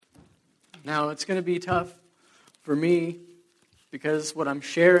Now, it's going to be tough for me because what I'm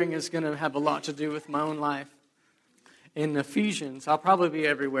sharing is going to have a lot to do with my own life. In Ephesians, I'll probably be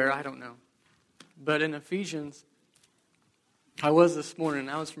everywhere, I don't know. But in Ephesians, I was this morning.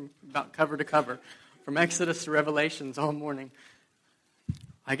 I was from about cover to cover, from Exodus to Revelations all morning.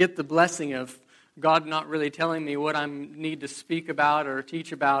 I get the blessing of God not really telling me what I need to speak about or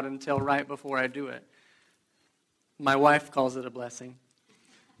teach about until right before I do it. My wife calls it a blessing.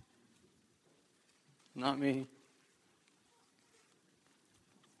 Not me.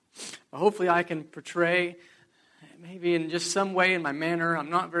 Hopefully I can portray, maybe in just some way in my manner. I'm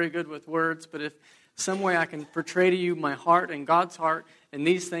not very good with words, but if some way I can portray to you my heart and God's heart in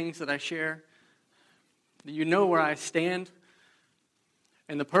these things that I share, that you know where I stand.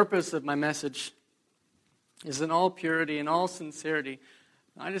 And the purpose of my message is in all purity and all sincerity.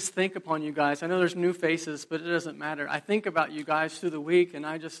 I just think upon you guys. I know there's new faces, but it doesn't matter. I think about you guys through the week, and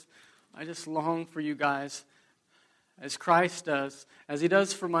I just long for you guys as Christ does, as He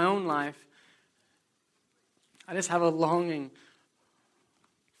does for my own life. I just have a longing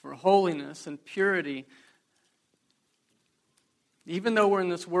for holiness and purity. Even though we're in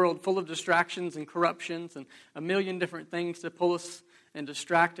this world full of distractions and corruptions and a million different things to pull us and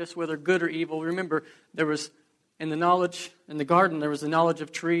distract us, whether good or evil. Remember, there was in the garden, there was the knowledge of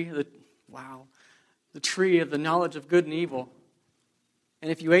the tree of the knowledge of good and evil.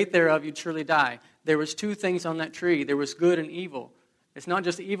 And if you ate thereof, you'd surely die. There was two things on that tree. There was good and evil. It's not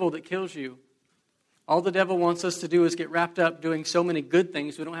just evil that kills you. All the devil wants us to do is get wrapped up doing so many good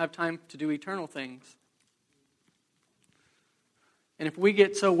things, we don't have time to do eternal things. And if we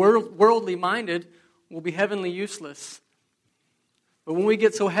get so worldly minded, we'll be heavenly useless. But when we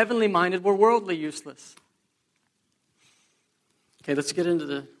get so heavenly minded, we're worldly useless. Okay, let's get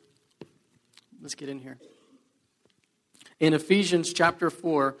in here. In Ephesians chapter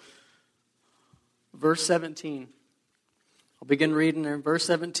 4, verse 17. I'll begin reading there. Verse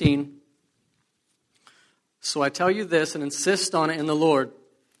 17. So I tell you this and insist on it in the Lord,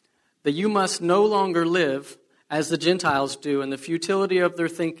 that you must no longer live as the Gentiles do in the futility of their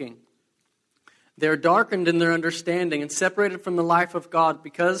thinking. They are darkened in their understanding and separated from the life of God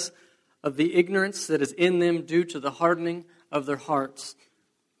because of the ignorance that is in them due to the hardening of their hearts.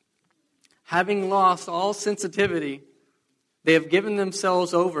 Having lost all sensitivity, they have given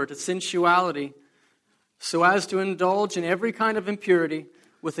themselves over to sensuality so as to indulge in every kind of impurity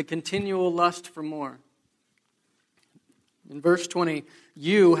with a continual lust for more. In verse 20,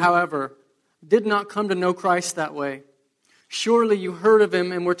 you, however, did not come to know Christ that way. Surely you heard of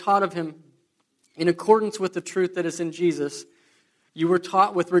Him and were taught of Him in accordance with the truth that is in Jesus. You were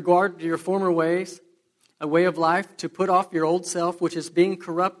taught with regard to your former ways, a way of life, to put off your old self, which is being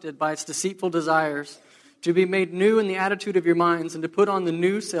corrupted by its deceitful desires, to be made new in the attitude of your minds, and to put on the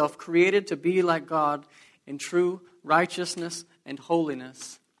new self, created to be like God in true righteousness and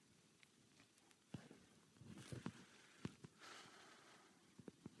holiness.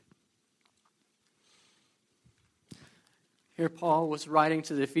 Here Paul was writing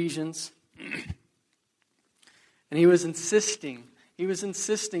to the Ephesians, and he was insisting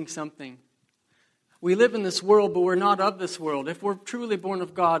something. We live in this world, but we're not of this world. If we're truly born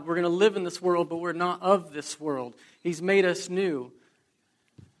of God, we're going to live in this world, but we're not of this world. He's made us new.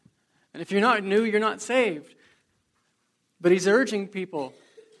 And if you're not new, you're not saved. But he's urging people,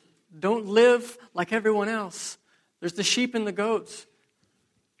 don't live like everyone else. There's the sheep and the goats.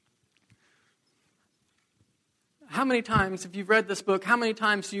 How many times, if you've read this book, how many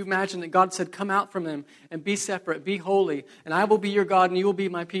times do you imagine that God said, come out from them and be separate, be holy, and I will be your God and you will be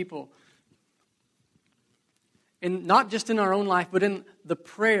my people? And not just in our own life, but in the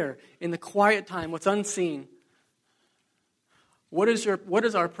prayer, in the quiet time, what's unseen. What is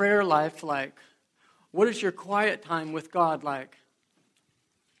our prayer life like? What is your quiet time with God like?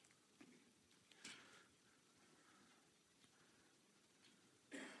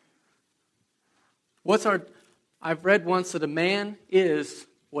 I've read once that a man is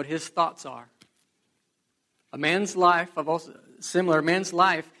what his thoughts are. A man's life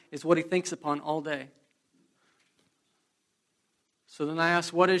is what he thinks upon all day. So then I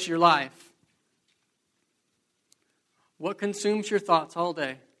ask, what is your life? What consumes your thoughts all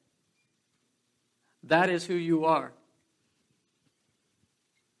day? That is who you are.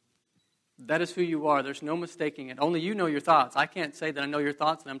 That is who you are. There's no mistaking it. Only you know your thoughts. I can't say that I know your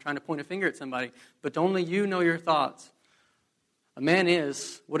thoughts and I'm trying to point a finger at somebody, but only you know your thoughts. A man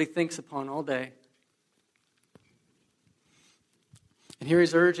is what he thinks upon all day. And here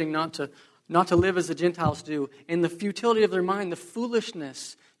he's urging not to live as the Gentiles do, in the futility of their mind, the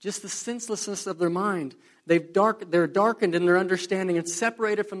foolishness just the senselessness of their mind. They're darkened in their understanding and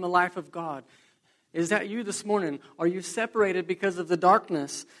separated from the life of God. Is that you this morning? Are you separated because of the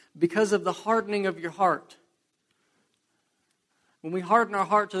darkness, because of the hardening of your heart? When we harden our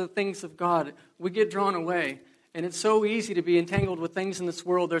heart to the things of God, we get drawn away. And it's so easy to be entangled with things in this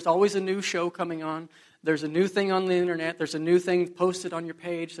world. There's always a new show coming on. There's a new thing on the internet. There's a new thing posted on your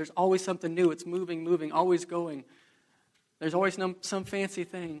page. There's always something new. It's moving, always going. There's always some fancy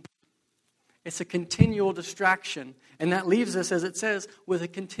thing. It's a continual distraction. And that leaves us, as it says, with a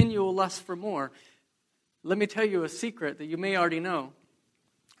continual lust for more. Let me tell you a secret that you may already know.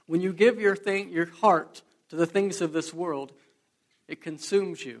 When you give your heart to the things of this world, it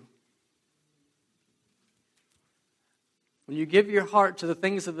consumes you. When you give your heart to the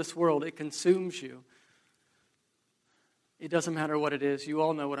things of this world, it consumes you. It doesn't matter what it is. You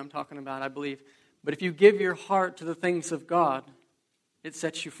all know what I'm talking about, I believe. But if you give your heart to the things of God, it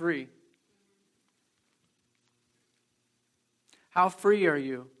sets you free. How free are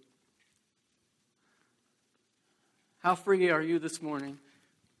you? How free are you this morning?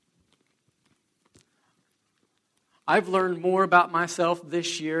 I've learned more about myself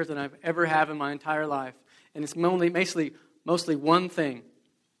this year than I've ever have in my entire life. And it's mostly one thing.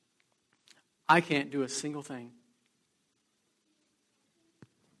 I can't do a single thing.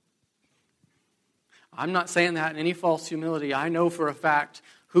 I'm not saying that in any false humility. I know for a fact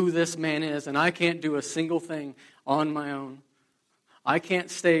who this man is, and I can't do a single thing on my own. I couldn't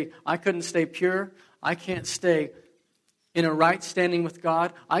stay pure. I can't stay in a right standing with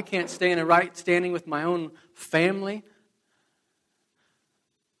God. I can't stay in a right standing with my own family.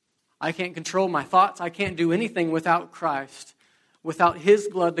 I can't control my thoughts. I can't do anything without Christ, without His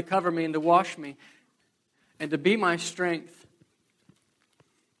blood to cover me and to wash me and to be my strength.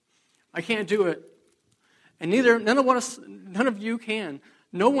 I can't do it. And none of you can.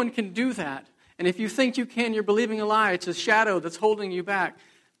 No one can do that. And if you think you can, you're believing a lie. It's a shadow that's holding you back.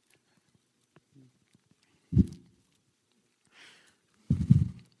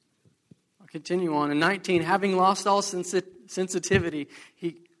 Continue on. In 19, having lost all sensitivity,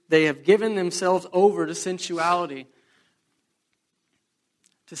 they have given themselves over to sensuality.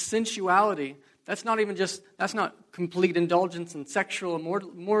 To sensuality. That's not complete indulgence in sexual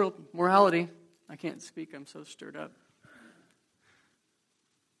morality. I can't speak, I'm so stirred up.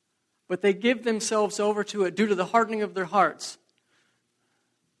 But they give themselves over to it due to the hardening of their hearts.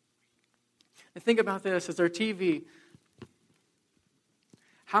 And think about this as our TV.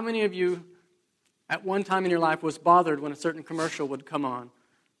 How many of you at one time in your life was bothered when a certain commercial would come on?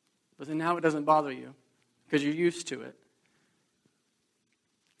 But then now it doesn't bother you because you're used to it.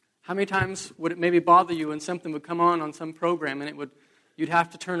 How many times would it maybe bother you when something would come on some program and you'd have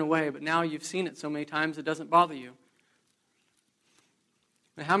to turn away, but now you've seen it so many times it doesn't bother you?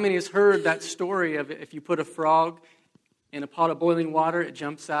 And how many has heard that story of if you put a frog in a pot of boiling water, it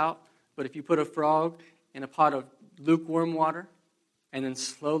jumps out, but if you put a frog in a pot of lukewarm water and then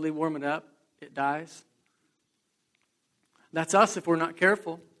slowly warm it up, it dies? That's us if we're not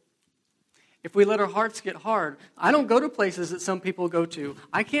careful. If we let our hearts get hard. I don't go to places that some people go to.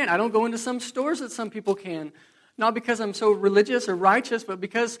 I don't go into some stores that some people can. Not because I'm so religious or righteous, but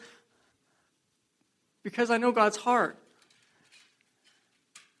because I know God's heart.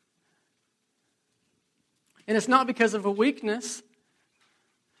 And it's not because of a weakness.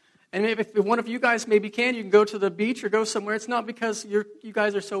 And maybe if one of you guys maybe you can go to the beach or go somewhere. It's not because you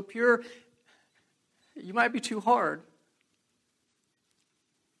guys are so pure. You might be too hard.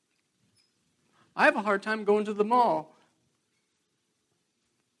 I have a hard time going to the mall.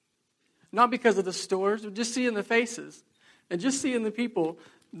 Not because of the stores, but just seeing the faces. And just seeing the people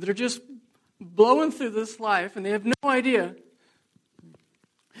that are just blowing through this life and they have no idea.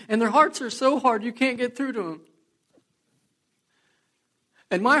 And their hearts are so hard you can't get through to them.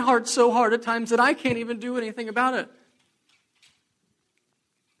 And my heart's so hard at times that I can't even do anything about it.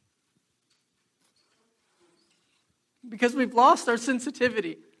 Because we've lost our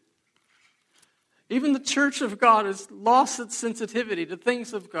sensitivity. Even the church of God has lost its sensitivity to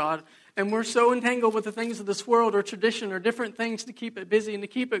things of God. And we're so entangled with the things of this world or tradition or different things to keep it busy and to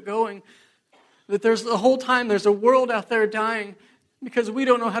keep it going that there's the whole time there's a world out there dying because we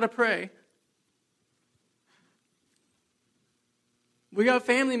don't know how to pray. We got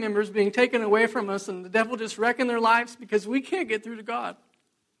family members being taken away from us and the devil just wrecking their lives because we can't get through to God.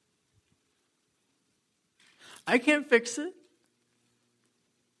 I can't fix it.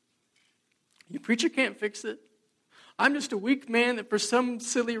 Your preacher can't fix it. I'm just a weak man that for some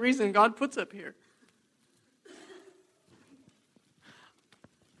silly reason God puts up here.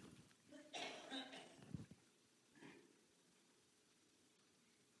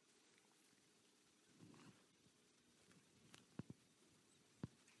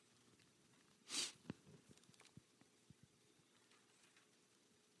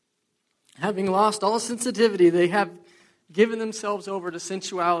 Having lost all sensitivity, they have given themselves over to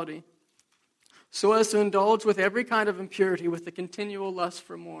sensuality, so as to indulge with every kind of impurity with the continual lust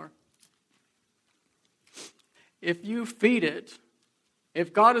for more. If you feed it,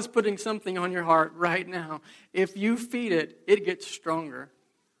 if God is putting something on your heart right now, if you feed it, it gets stronger.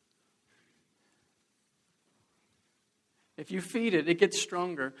 If you feed it, it gets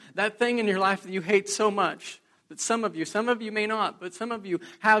stronger. That thing in your life that you hate so much, that some of you may not, but some of you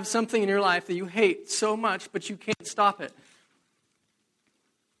have something in your life that you hate so much, but you can't stop it.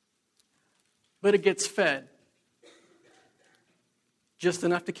 But it gets fed. Just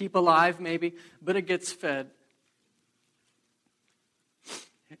enough to keep alive, maybe, but it gets fed.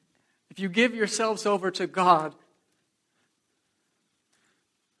 If you give yourselves over to God,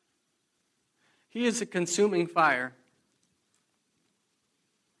 He is a consuming fire.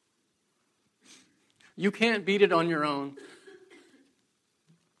 You can't beat it on your own.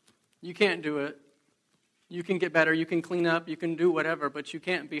 You can't do it. You can get better, you can clean up, you can do whatever, but you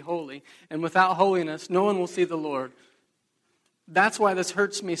can't be holy. And without holiness, no one will see the Lord. That's why this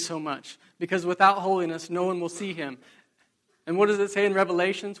hurts me so much. Because without holiness, no one will see Him. And what does it say in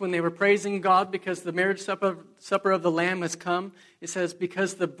Revelations when they were praising God because the marriage supper of the Lamb has come? It says,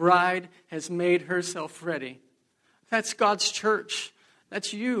 because the bride has made herself ready. That's God's church.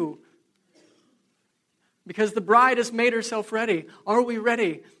 That's you. Because the bride has made herself ready. Are we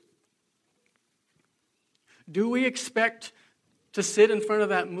ready? Do we expect to sit in front of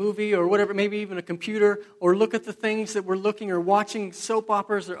that movie or whatever, maybe even a computer, or look at the things that we're looking or watching soap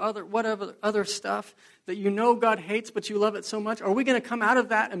operas or whatever other stuff that you know God hates but you love it so much? Are we going to come out of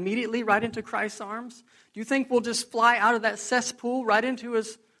that immediately right into Christ's arms? Do you think we'll just fly out of that cesspool right into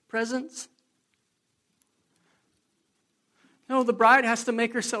His presence? No, the bride has to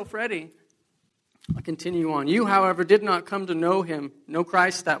make herself ready. I'll continue on. You, however, did not come to know Him, know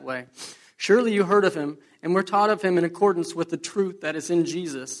Christ that way. Surely you heard of Him and were taught of Him in accordance with the truth that is in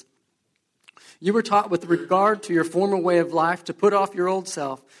Jesus. You were taught with regard to your former way of life to put off your old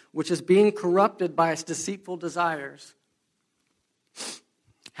self, which is being corrupted by its deceitful desires.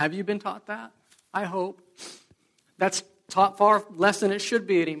 Have you been taught that? I hope. That's taught far less than it should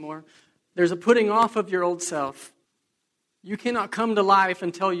be anymore. There's a putting off of your old self. You cannot come to life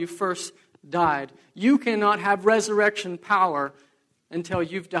until you first died. You cannot have resurrection power until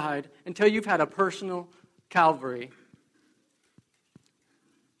you've died, until you've had a personal Calvary.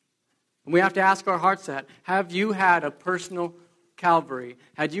 And we have to ask our hearts that. Have you had a personal Calvary?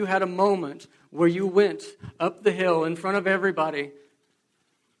 Had you had a moment where you went up the hill in front of everybody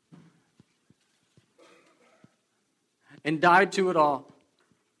and died to it all?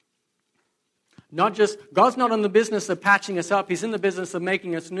 God's not in the business of patching us up. He's in the business of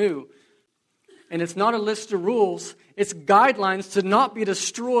making us new. And it's not a list of rules. It's guidelines to not be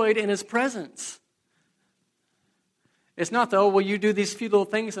destroyed in His presence. It's not you do these few little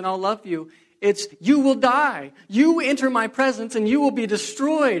things and I'll love you. It's, you will die. You enter my presence and you will be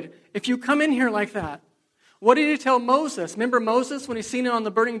destroyed if you come in here like that. What did He tell Moses? Remember Moses when He seen it on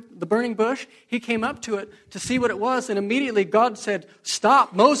the burning bush? He came up to it to see what it was, and immediately God said,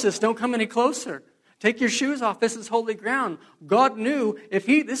 stop, Moses, don't come any closer. Take your shoes off. This is holy ground. God knew if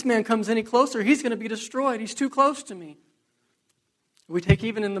this man comes any closer, he's going to be destroyed. He's too close to me. We take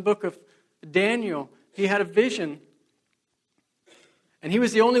even in the book of Daniel, he had a vision. And he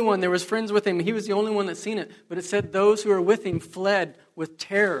was the only one. There was friends with him. He was the only one that seen it. But it said those who were with him fled with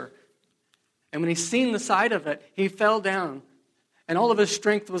terror. And when he seen the sight of it, he fell down. And all of his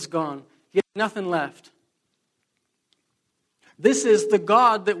strength was gone. He had nothing left. This is the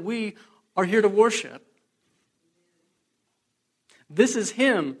God that we are here to worship. This is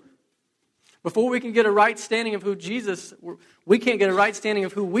Him. Before we can get a right standing of who Jesus, we can't get a right standing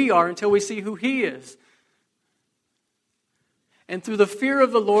of who we are until we see who He is. And through the fear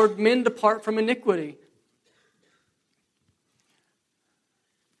of the Lord, men depart from iniquity.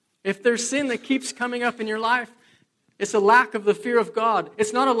 If there's sin that keeps coming up in your life, it's a lack of the fear of God.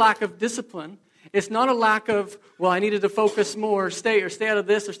 It's not a lack of discipline. It's not a lack of, I needed to focus more, or stay out of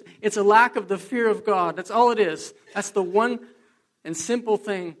this. It's a lack of the fear of God. That's all it is. That's the one and simple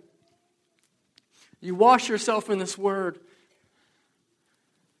thing. You wash yourself in this Word.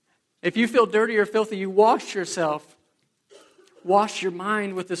 If you feel dirty or filthy, you wash yourself. Wash your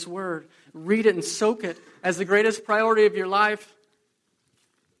mind with this Word. Read it and soak it as the greatest priority of your life.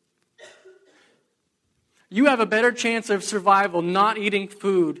 You have a better chance of survival not eating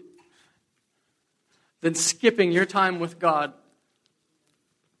food than skipping your time with God.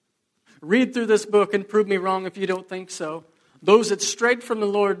 Read through this book and prove me wrong if you don't think so. Those that strayed from the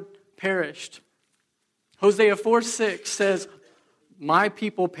Lord perished. Hosea 4:6 says, My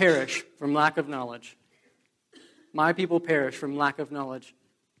people perish from lack of knowledge. My people perish from lack of knowledge.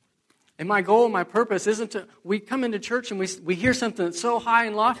 And my goal, my purpose isn't to, we come into church and we hear something that's so high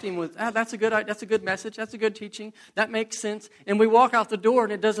and lofty and that's a good message, that's a good teaching, that makes sense, and we walk out the door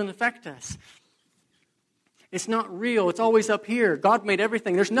and it doesn't affect us. It's not real. It's always up here. God made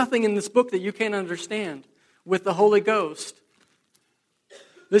everything. There's nothing in this book that you can't understand with the Holy Ghost.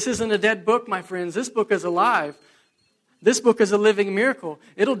 This isn't a dead book, my friends. This book is alive. This book is a living miracle.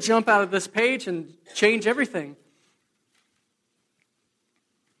 It'll jump out of this page and change everything.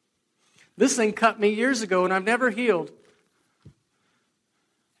 This thing cut me years ago and I've never healed.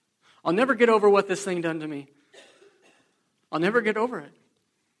 I'll never get over what this thing done to me. I'll never get over it.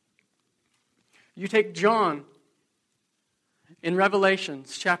 You take John in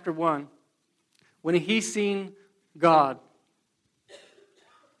Revelations chapter 1, when he's seen God.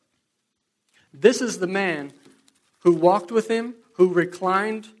 This is the man who walked with him, who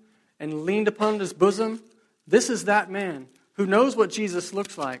reclined and leaned upon his bosom. This is that man who knows what Jesus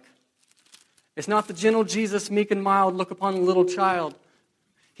looks like. It's not the gentle Jesus, meek and mild, look upon a little child.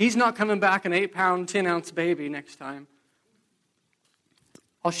 He's not coming back an 8-pound, 10-ounce baby next time.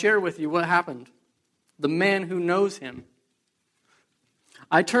 I'll share with you what happened. The man who knows him.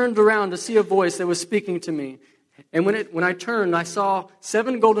 I turned around to see a voice that was speaking to me. And when I turned, I saw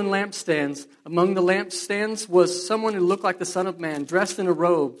 7 golden lampstands. Among the lampstands was someone who looked like the Son of Man, dressed in a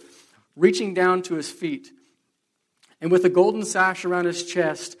robe, reaching down to his feet. And with a golden sash around his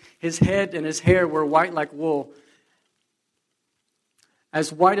chest, his head and his hair were white like wool,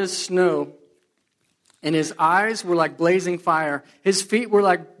 as white as snow. And his eyes were like blazing fire. His feet were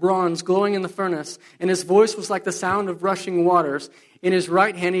like bronze glowing in the furnace. And his voice was like the sound of rushing waters. In his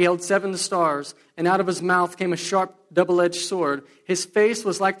right hand he held 7 stars. And out of his mouth came a sharp double-edged sword. His face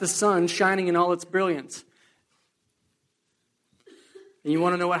was like the sun shining in all its brilliance. And you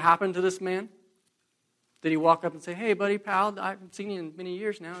want to know what happened to this man? Did he walk up and say, "Hey, buddy, pal, I haven't seen you in many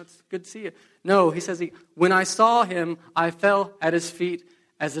years now. It's good to see you." No, he says, when I saw him, I fell at his feet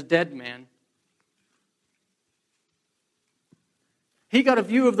as a dead man. He got a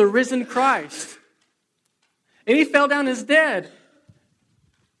view of the risen Christ. And he fell down as dead.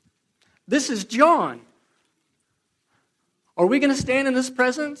 This is John. Are we going to stand in his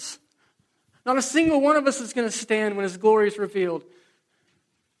presence? Not a single one of us is going to stand when his glory is revealed.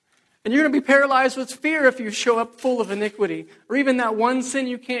 And you're going to be paralyzed with fear if you show up full of iniquity. Or even that one sin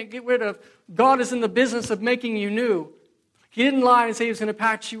you can't get rid of. God is in the business of making you new. He didn't lie and say he was going to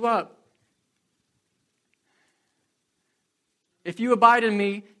patch you up. If you abide in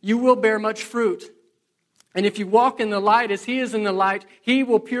me, you will bear much fruit. And if you walk in the light as he is in the light, he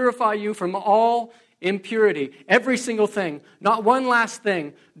will purify you from all impurity. Every single thing. Not one last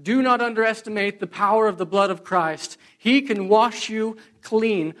thing. Do not underestimate the power of the blood of Christ. He can wash you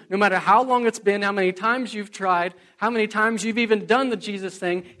clean, no matter how long it's been, how many times you've tried, how many times you've even done the Jesus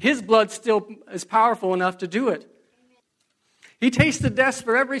thing. His blood still is powerful enough to do it. He tasted death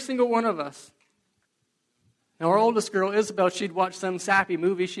for every single one of us. Now, our oldest girl, Isabel, she'd watch some sappy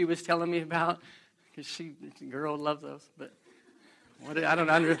movie she was telling me about, because girl loves those. But I don't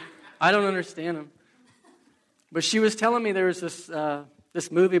understand them. But she was telling me there was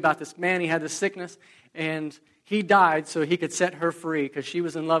this movie about this man. He had this sickness, and he died so he could set her free because she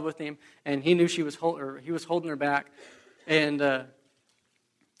was in love with him, and he knew he was holding her back. And I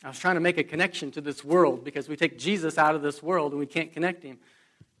was trying to make a connection to this world because we take Jesus out of this world and we can't connect him.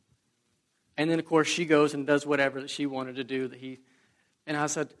 And then, of course, she goes and does whatever that she wanted to do. And I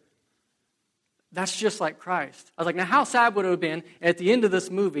said, that's just like Christ. I was like, now how sad would it have been at the end of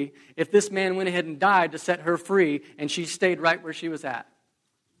this movie if this man went ahead and died to set her free and she stayed right where she was at?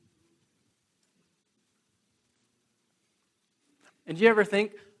 And do you ever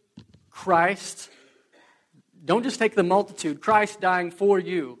think Christ, don't just take the multitude, Christ dying for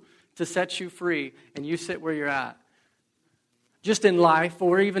you to set you free and you sit where you're at? Just in life,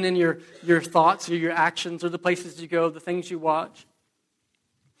 or even in your thoughts or your actions or the places you go, the things you watch,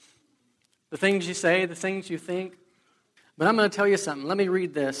 the things you say, the things you think. But I'm going to tell you something. Let me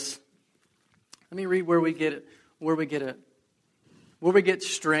read this. Let me read where we get it. Where we get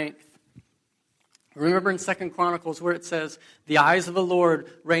strength. Remember in 2 Chronicles where it says, "The eyes of the Lord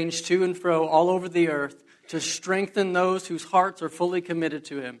range to and fro all over the earth to strengthen those whose hearts are fully committed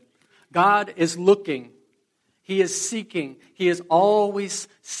to him." God is looking. He is seeking. He is always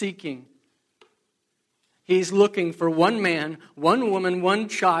seeking. He's looking for one man, one woman, one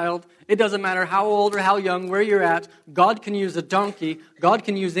child. It doesn't matter how old or how young, where you're at. God can use a donkey. God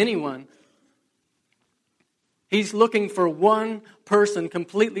can use anyone. He's looking for one person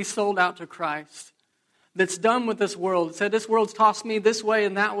completely sold out to Christ. that's done with this world. It said, this world's tossed me this way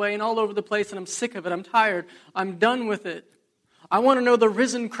and that way and all over the place, and I'm sick of it. I'm tired. I'm done with it. I want to know the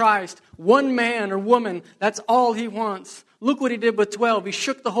risen Christ. One man or woman, that's all he wants. Look what he did with 12. He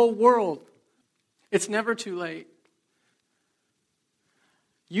shook the whole world. It's never too late.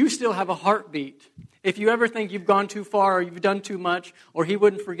 You still have a heartbeat. If you ever think you've gone too far or you've done too much or he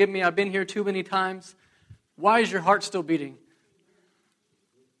wouldn't forgive me, I've been here too many times, why is your heart still beating?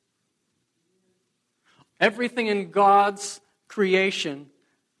 Everything in God's creation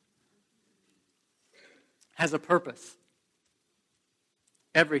has a purpose.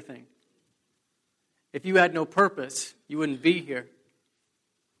 Everything. If you had no purpose, you wouldn't be here.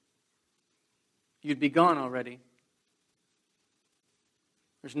 You'd be gone already.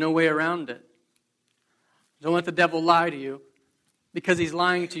 There's no way around it. Don't let the devil lie to you, because he's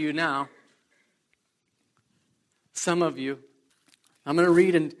lying to you now. Some of you. I'm going to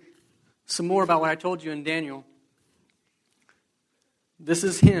read some more about what I told you in Daniel. This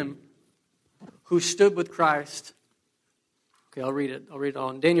is him who stood with Christ. Okay, I'll read it. I'll read it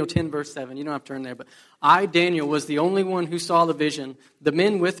all. In Daniel 10, verse 7. You don't have to turn there. But I, Daniel, was the only one who saw the vision. The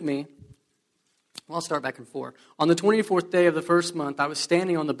men with me. Well, I'll start back in 4. On the 24th day of the first month, I was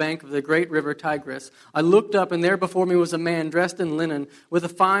standing on the bank of the great river Tigris. I looked up, and there before me was a man dressed in linen, with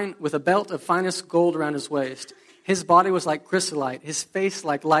a belt of finest gold around his waist. His body was like chrysolite, his face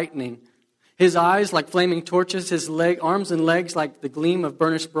like lightning, his eyes like flaming torches, his arms and legs like the gleam of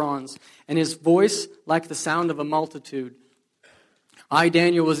burnished bronze, and his voice like the sound of a multitude. I,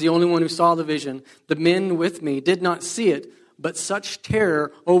 Daniel, was the only one who saw the vision. The men with me did not see it, but such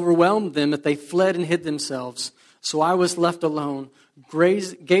terror overwhelmed them that they fled and hid themselves. So I was left alone,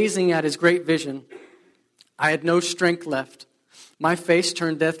 gazing at his great vision. I had no strength left. My face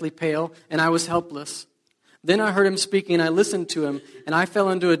turned deathly pale, and I was helpless. Then I heard him speaking, and I listened to him, and I fell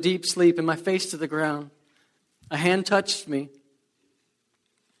into a deep sleep, and my face to the ground. A hand touched me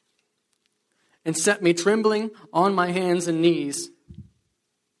and set me trembling on my hands and knees.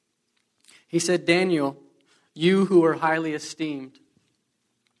 He said, Daniel, you who are highly esteemed,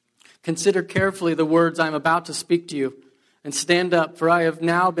 consider carefully the words I am about to speak to you, and stand up, for I have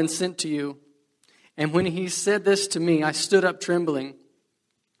now been sent to you. And when he said this to me, I stood up trembling.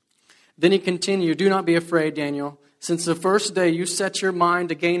 Then he continued, do not be afraid, Daniel. Since the first day you set your mind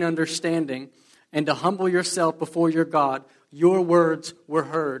to gain understanding and to humble yourself before your God, your words were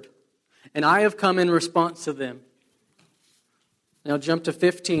heard, and I have come in response to them. Now jump to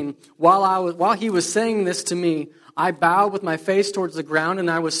 15. While he was saying this to me, I bowed with my face towards the ground, and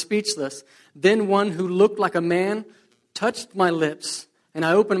I was speechless. Then one who looked like a man touched my lips, and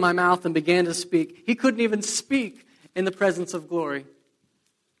I opened my mouth and began to speak. He couldn't even speak in the presence of glory.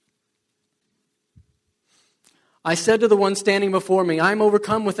 I said to the one standing before me, I am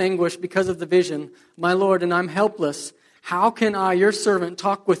overcome with anguish because of the vision, my Lord, and I'm helpless. How can I, your servant,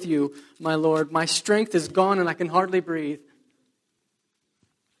 talk with you, my Lord? My strength is gone and I can hardly breathe.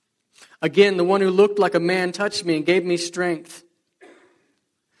 Again, the one who looked like a man touched me and gave me strength.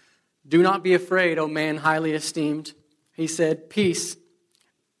 Do not be afraid, O man highly esteemed. He said, peace.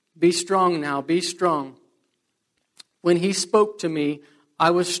 Be strong now, be strong. When he spoke to me,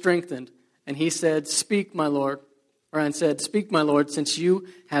 I was strengthened. And he said, speak, my Lord. Speak, my Lord, since you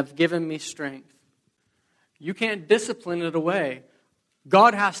have given me strength. You can't discipline it away.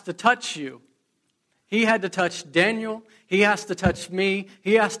 God has to touch you. He had to touch Daniel. He has to touch me.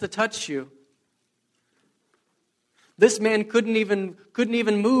 He has to touch you. This man couldn't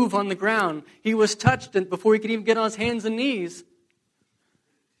even move on the ground. He was touched before he could even get on his hands and knees.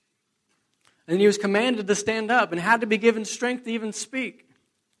 And he was commanded to stand up and had to be given strength to even speak.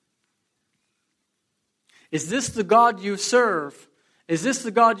 Is this the God you serve? Is this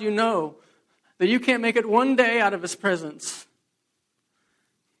the God you know? That you can't make it one day out of his presence?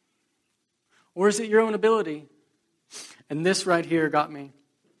 Or is it your own ability? And this right here got me.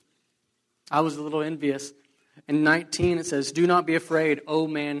 I was a little envious. In 19 it says, do not be afraid, O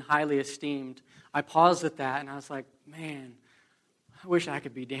man highly esteemed. I paused at that and I was like, man, I wish I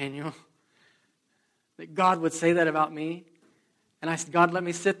could be Daniel. That God would say that about me. And I said, God, let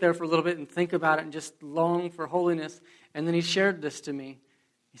me sit there for a little bit and think about it and just long for holiness. And then he shared this to me.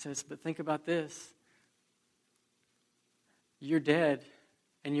 He says, but think about this. You're dead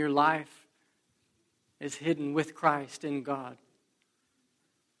and your life is hidden with Christ in God.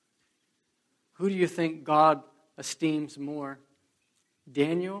 Who do you think God esteems more,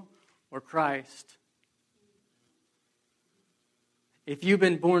 Daniel or Christ? If you've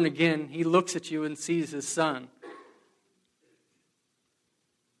been born again, he looks at you and sees his son.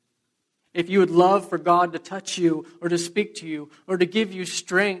 If you would love for God to touch you or to speak to you or to give you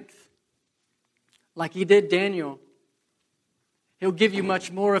strength, like He did Daniel. He'll give you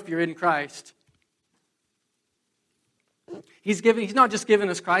much more if you're in Christ. He's not just given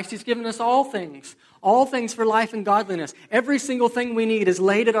us Christ, He's given us all things for life and godliness. Every single thing we need is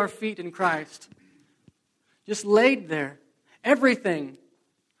laid at our feet in Christ. Just laid there. Everything.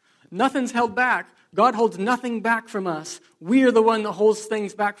 Nothing's held back. God holds nothing back from us. We are the one that holds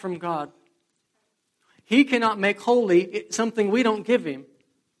things back from God. He cannot make holy something we don't give Him.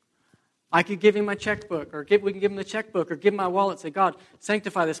 I could give Him my checkbook, or we can give Him the checkbook, or give Him my wallet, say, God,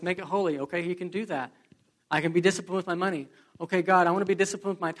 sanctify this, make it holy. Okay, He can do that. I can be disciplined with my money. Okay, God, I want to be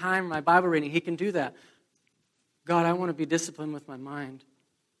disciplined with my time, my Bible reading. He can do that. God, I want to be disciplined with my mind.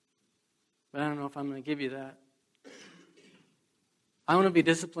 But I don't know if I'm going to give you that. I want to be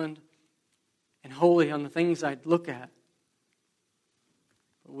disciplined and holy on the things I look at.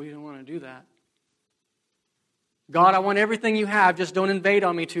 But we don't want to do that. God, I want everything you have, just don't invade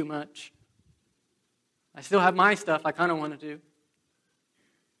on me too much. I still have my stuff I kind of want to do.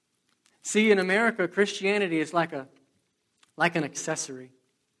 See, in America, Christianity is like an accessory.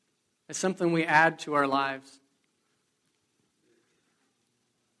 It's something we add to our lives.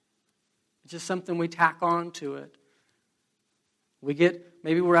 It's just something we tack on to it.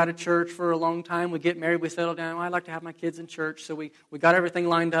 Maybe we're out of church for a long time, we get married, we settle down, I'd like to have my kids in church, so we got everything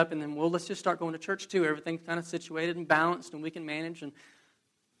lined up, and then, let's just start going to church too. Everything's kind of situated and balanced, and we can manage, and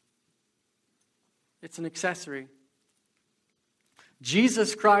it's an accessory.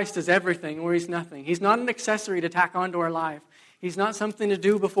 Jesus Christ is everything or He's nothing. He's not an accessory to tack onto our life. He's not something to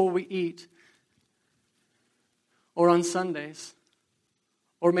do before we eat or on Sundays.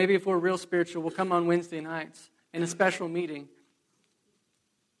 Or maybe if we're real spiritual, we'll come on Wednesday nights in a special meeting.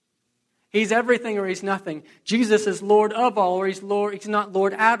 He's everything or He's nothing. Jesus is Lord of all or He's not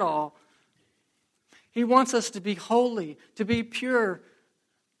Lord at all. He wants us to be holy, to be pure,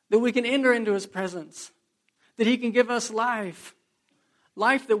 that we can enter into His presence, that He can give us life.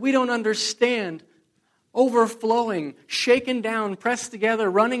 Life that we don't understand, overflowing, shaken down, pressed together,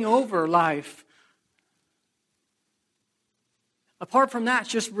 running over life. Apart from that,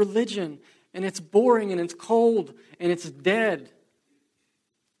 it's just religion, and it's boring, and it's cold, and it's dead.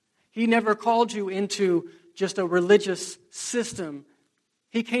 He never called you into just a religious system.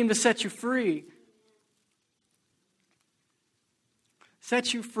 He came to set you free.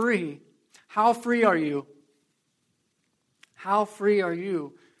 Set you free. How free are you? How free are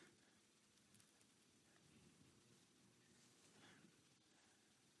you?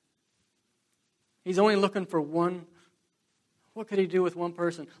 He's only looking for one. What could He do with one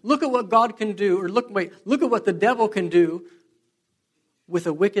person? Look at what God can do, or look at what the devil can do with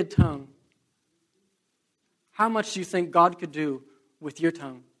a wicked tongue. How much do you think God could do with your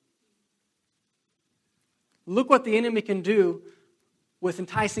tongue? Look what the enemy can do with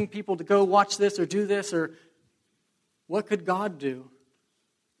enticing people to go watch this or do this, or what could God do?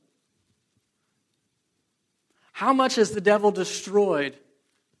 How much has the devil destroyed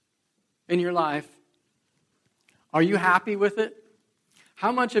in your life? Are you happy with it?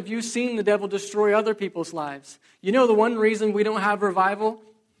 How much have you seen the devil destroy other people's lives? You know the one reason we don't have revival?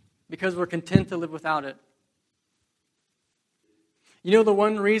 Because we're content to live without it. You know the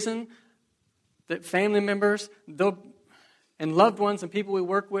one reason that family members and loved ones and people we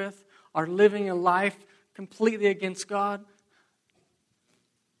work with are living a life completely against God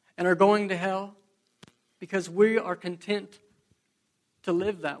and are going to hell? Because we are content to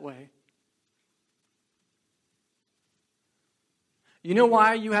live that way. You know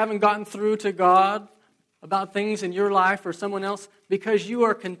why you haven't gotten through to God about things in your life or someone else? Because you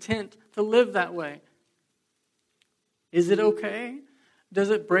are content to live that way. Is it okay? Does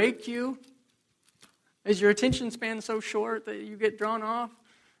it break you? Is your attention span so short that you get drawn off?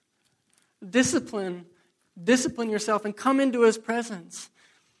 Discipline yourself and come into His presence.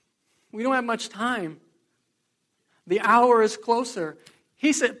 We don't have much time. The hour is closer.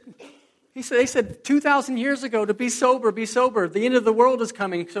 They said 2,000 years ago to be sober, be sober. The end of the world is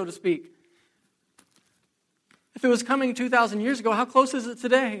coming, so to speak. If it was coming 2,000 years ago, how close is it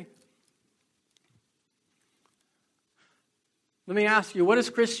today? Let me ask you, what does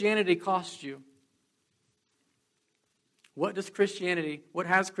Christianity cost you? What has Christianity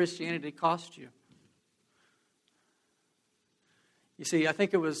cost you? You see, I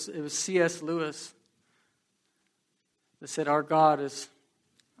think it was C.S. Lewis that said our God is,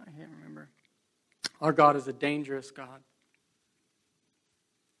 I can't remember, our God is a dangerous God.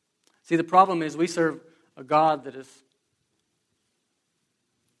 See, the problem is we serve a God that it's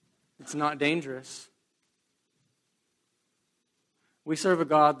not dangerous. We serve a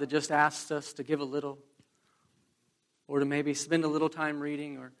God that just asks us to give a little, or to maybe spend a little time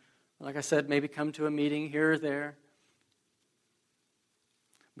reading, or Like I said, maybe come to a meeting here or there.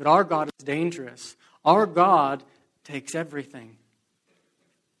 But our God is dangerous. Our God takes everything.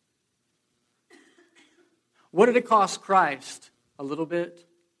 What did it cost Christ? A little bit.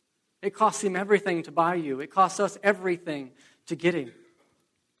 It cost him everything to buy you. It cost us everything to get him.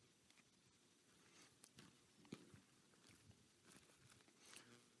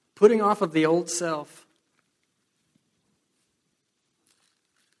 Putting off of the old self.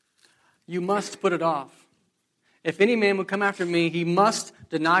 You must put it off. If any man would come after me, he must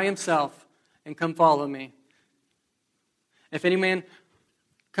deny himself and come follow me. If any man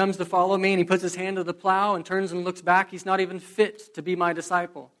comes to follow me and he puts his hand to the plow and turns and looks back, he's not even fit to be my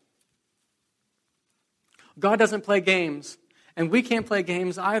disciple. God doesn't play games, and we can't play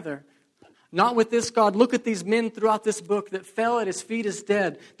games either. Not with this God. Look at these men throughout this book that fell at his feet as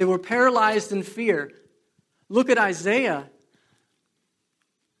dead. They were paralyzed in fear. Look at Isaiah.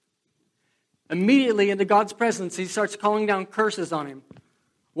 Immediately into God's presence, he starts calling down curses on him.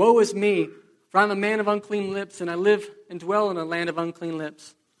 Woe is me, for I'm a man of unclean lips, and I live and dwell in a land of unclean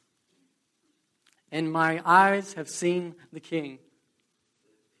lips. And my eyes have seen the King.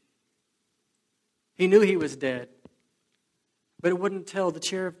 He knew he was dead, but it wouldn't tell. The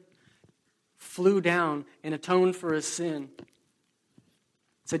cherub flew down and atoned for his sin. It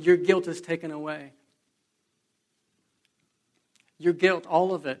said, your guilt is taken away. Your guilt,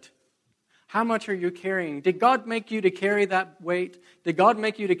 all of it. How much are you carrying? Did God make you to carry that weight? Did God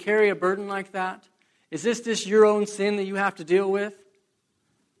make you to carry a burden like that? Is this just your own sin that you have to deal with?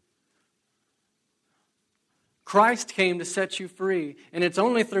 Christ came to set you free, and it's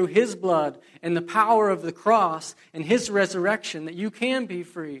only through His blood and the power of the cross and His resurrection that you can be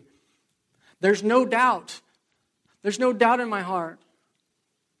free. There's no doubt. There's no doubt in my heart.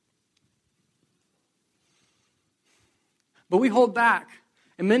 But we hold back.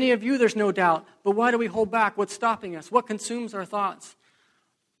 And many of you, there's no doubt. But why do we hold back? What's stopping us? What consumes our thoughts?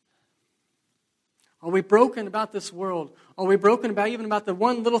 Are we broken about this world? Are we broken even about the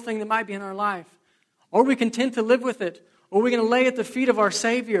one little thing that might be in our life? Are we content to live with it? Or are we going to lay at the feet of our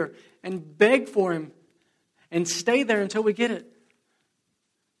Savior and beg for Him and stay there until we get it?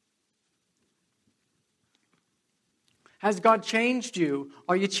 Has God changed you?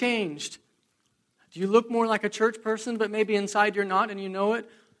 Are you changed? Do you look more like a church person, but maybe inside you're not and you know it?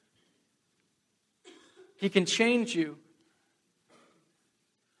 He can change you.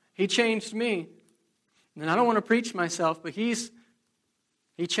 He changed me. And I don't want to preach myself, but He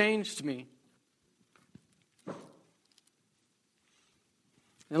changed me.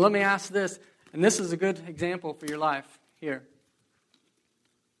 And let me ask this, and this is a good example for your life here.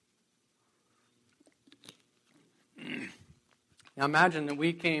 Now imagine that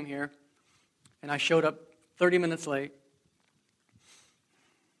we came here and I showed up 30 minutes late.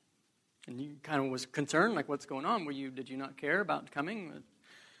 And you kind of was concerned, like, what's going on? Did you not care about coming?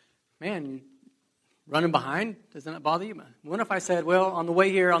 Man, running behind, doesn't that bother you? What if I said, well, on the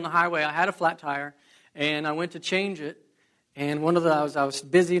way here on the highway, I had a flat tire, and I went to change it, and I was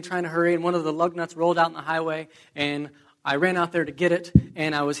busy trying to hurry, and one of the lug nuts rolled out in the highway, and I ran out there to get it,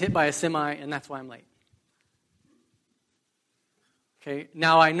 and I was hit by a semi, and that's why I'm late. Okay,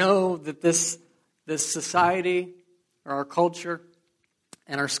 now I know that this society or our culture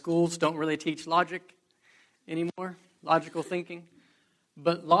and our schools don't really teach logic anymore, logical thinking.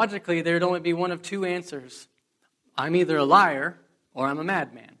 But logically, there'd only be one of two answers. I'm either a liar or I'm a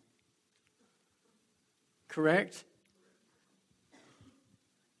madman. Correct?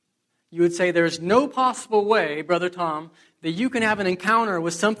 You would say there's no possible way, Brother Tom, that you can have an encounter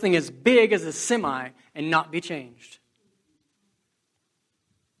with something as big as a semi and not be changed.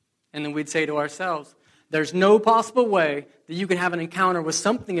 And then we'd say to ourselves, there's no possible way that you can have an encounter with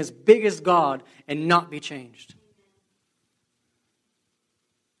something as big as God and not be changed.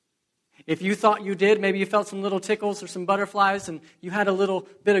 If you thought you did, maybe you felt some little tickles or some butterflies and you had a little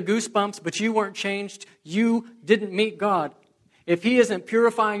bit of goosebumps, but you weren't changed, you didn't meet God. If He isn't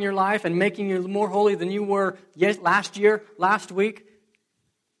purifying your life and making you more holy than you were last year, last week,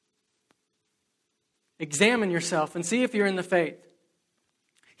 examine yourself and see if you're in the faith.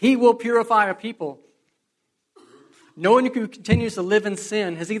 He will purify a people. No one who continues to live in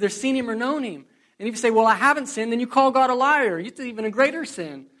sin has either seen Him or known Him. And if you say, well, I haven't sinned, then you call God a liar. It's even a greater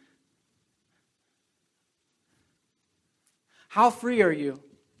sin. How free are you?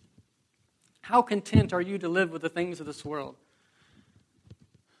 How content are you to live with the things of this world?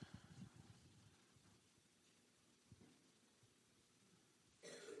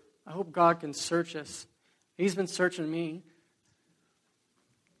 I hope God can search us. He's been searching me.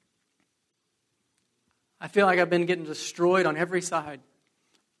 I feel like I've been getting destroyed on every side.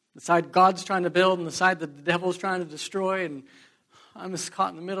 The side God's trying to build and the side that the devil's trying to destroy, and I'm just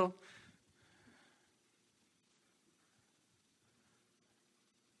caught in the middle.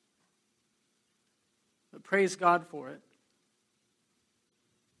 But praise God for it.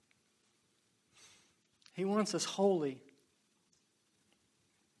 He wants us holy.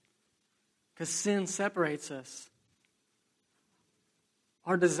 Because sin separates us.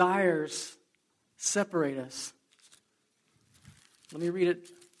 Our desires separate us. Let me read it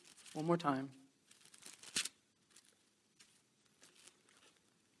one more time.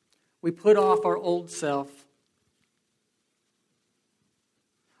 We put off our old self,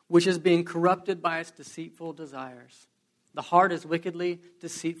 which is being corrupted by its deceitful desires. The heart is wickedly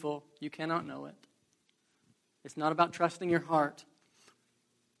deceitful. You cannot know it. It's not about trusting your heart.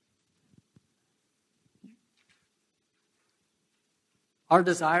 Our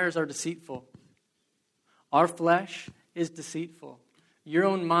desires are deceitful. Our flesh is deceitful. Your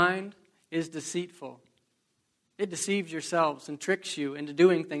own mind is deceitful. It deceives yourselves and tricks you into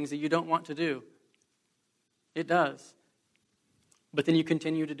doing things that you don't want to do. It does. But then you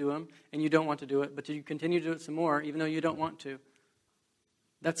continue to do them, and you don't want to do it, but you continue to do it some more, even though you don't want to.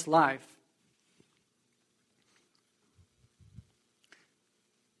 That's life.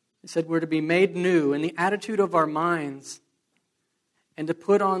 It said we're to be made new in the attitude of our minds and to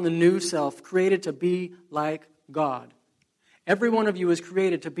put on the new self, created to be like God. Every one of you is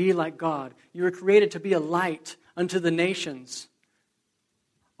created to be like God. You are created to be a light unto the nations.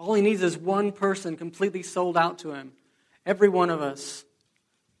 All he needs is one person completely sold out to him. Every one of us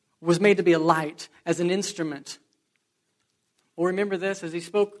was made to be a light as an instrument. Well, remember this, as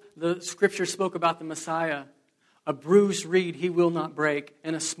the scripture spoke about the Messiah. A bruised reed he will not break,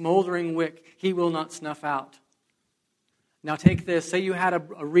 and a smoldering wick he will not snuff out. Now take this, say you had a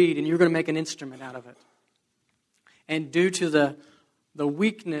reed and you're going to make an instrument out of it. And due to the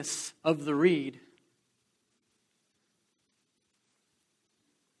weakness of the reed,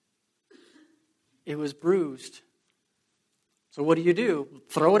 it was bruised. So what do?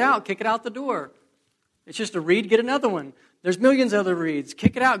 Throw it out, kick it out the door. It's just a reed, get another one. There's millions of other reeds.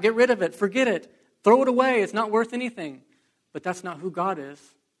 Kick it out, get rid of it, forget it. Throw it away, it's not worth anything. But that's not who God is.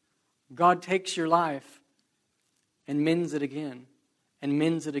 God takes your life and mends it again, and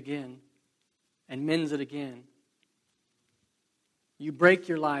mends it again, and mends it again. You break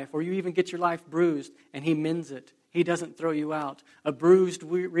your life, or you even get your life bruised, and he mends it. He doesn't throw you out. A bruised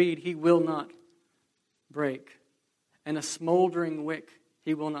reed he will not break, and a smoldering wick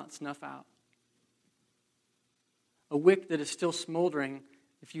he will not snuff out. A wick that is still smoldering,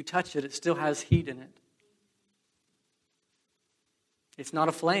 if you touch it, it still has heat in it. It's not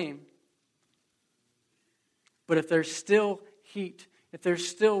a flame. But if there's still heat, if there's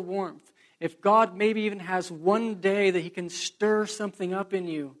still warmth, if God maybe even has one day that he can stir something up in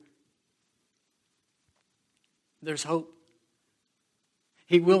you, there's hope.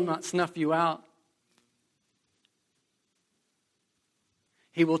 He will not snuff you out.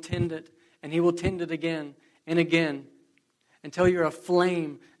 He will tend it, and he will tend it again and again until you're a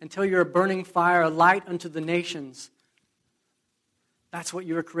flame, until you're a burning fire, a light unto the nations. That's what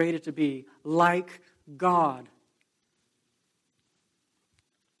you were created to be, like God.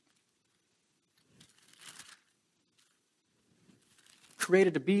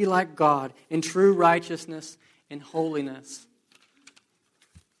 Created to be like God in true righteousness and holiness.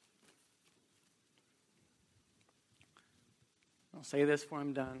 I'll say this before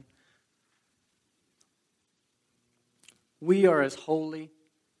I'm done. We are as holy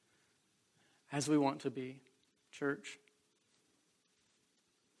as we want to be, church.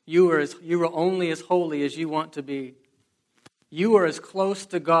 You are only as holy as you want to be. You are as close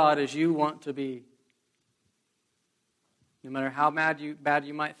to God as you want to be. No matter how bad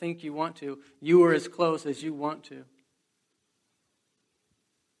you might think you want to, you are as close as you want to.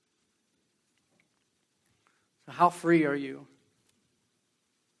 So how free are you?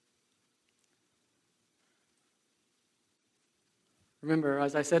 Remember,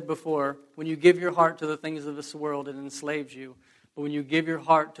 as I said before, when you give your heart to the things of this world, it enslaves you. But when you give your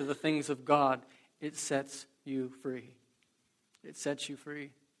heart to the things of God, it sets you free. It sets you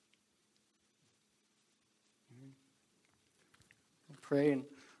free. I'll pray and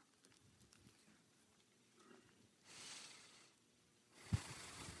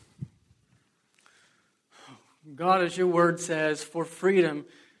God, as your word says, for freedom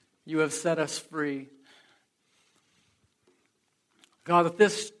you have set us free. God,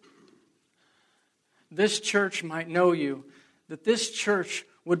 that this church might know you, that this church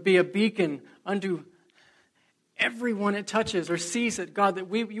would be a beacon unto everyone it touches or sees it. God,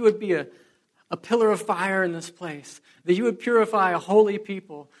 that you would be a a pillar of fire in this place, that you would purify a holy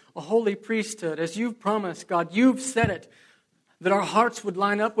people, a holy priesthood. As you've promised, God, you've said it, that our hearts would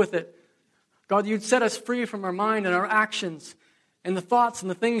line up with it. God, you'd set us free from our mind and our actions and the thoughts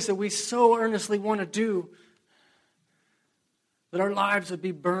and the things that we so earnestly want to do, that our lives would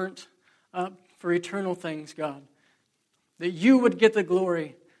be burnt up for eternal things, God. That you would get the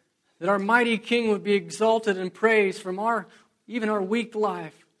glory, that our mighty King would be exalted and praised from even our weak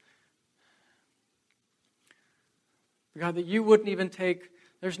life. God, that you wouldn't even take,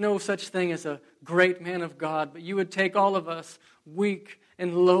 there's no such thing as a great man of God, but you would take all of us weak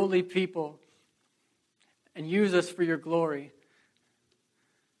and lowly people and use us for your glory.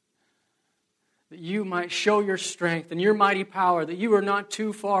 That you might show your strength and your mighty power, that you are not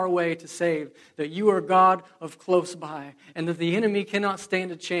too far away to save, that you are God of close by, and that the enemy cannot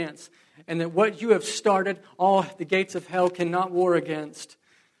stand a chance, and that what you have started, all the gates of hell cannot war against.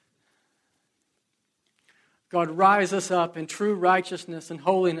 God, rise us up in true righteousness and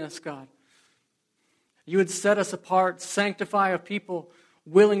holiness, God. You would set us apart, sanctify a people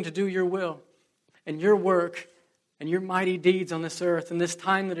willing to do your will and your work and your mighty deeds on this earth in this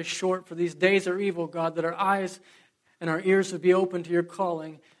time that is short, for these days are evil, God, that our eyes and our ears would be open to your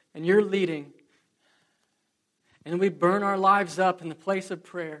calling and your leading. And we burn our lives up in the place of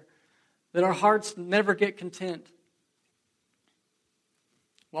prayer, that our hearts never get content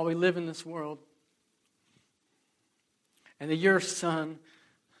while we live in this world. And that your Son,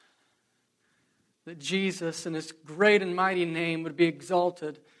 that Jesus in his great and mighty name would be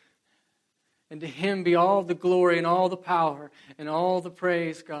exalted, and to him be all the glory and all the power and all the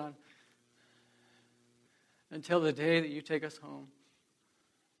praise, God, until the day that you take us home.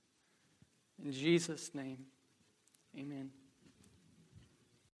 In Jesus' name, amen.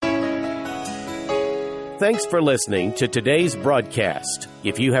 Thanks for listening to today's broadcast.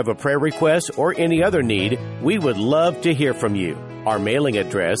 If you have a prayer request or any other need, we would love to hear from you. Our mailing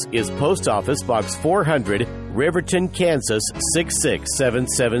address is Post Office Box 400, Riverton, Kansas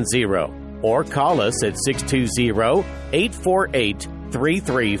 66770. Or call us at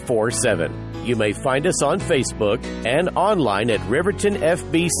 620-848-3347. You may find us on Facebook and online at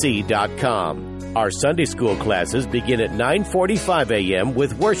rivertonfbc.com. Our Sunday school classes begin at 9:45 a.m.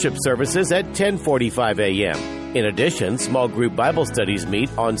 with worship services at 10:45 a.m. In addition, small group Bible studies meet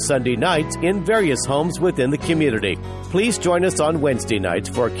on Sunday nights in various homes within the community. Please join us on Wednesday nights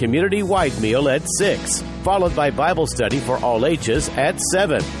for a community-wide meal at 6, followed by Bible study for all ages at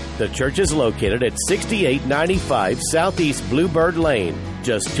 7. The church is located at 6895 Southeast Bluebird Lane,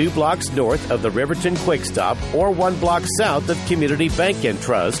 just 2 blocks north of the Riverton Quick Stop or 1 block south of Community Bank and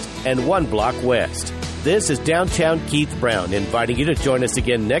Trust and 1 block west. This is Downtown Keith Brown inviting you to join us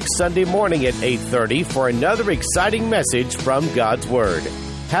again next Sunday morning at 8:30 for another exciting message from God's Word.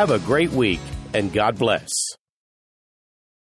 Have a great week and God bless.